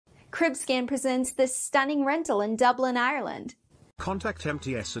CribScan presents this stunning rental in Dublin, Ireland. Contact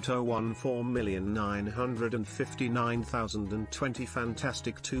MTS at 014,959,020.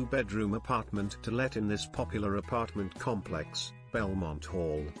 Fantastic 2-bedroom apartment to let in this popular apartment complex, Belmont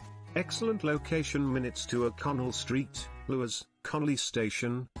Hall. Excellent location, minutes to O'Connell Street, Lewes, Connolly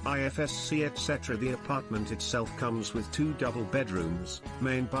Station, IFSC etc. The apartment itself comes with 2 double bedrooms,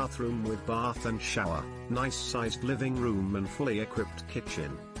 main bathroom with bath and shower, nice sized living room and fully equipped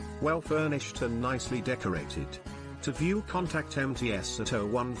kitchen. Well furnished and nicely decorated. To view, contact MTS at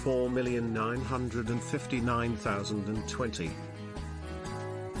 014,959,020.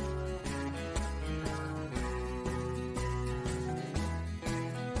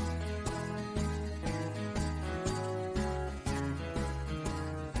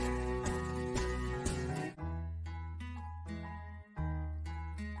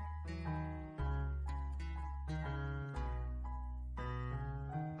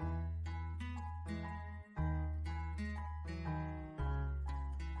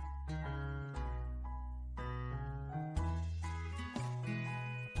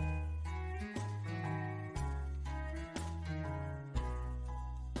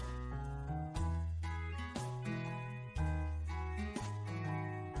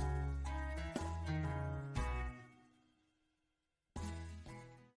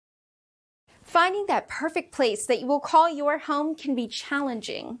 Finding that perfect place that you will call your home can be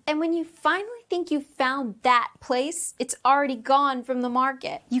challenging. And when you finally think you've found that place, it's already gone from the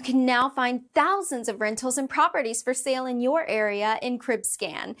market. You can now find thousands of rentals and properties for sale in your area in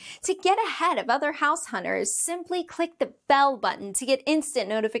CribScan. To get ahead of other house hunters, simply click the bell button to get instant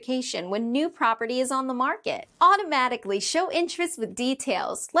notification when new property is on the market. Automatically show interest with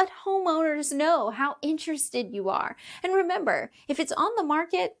details. Let homeowners know how interested you are. And remember, if it's on the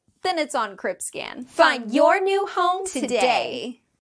market, then it's on CribScan. Find your new home today.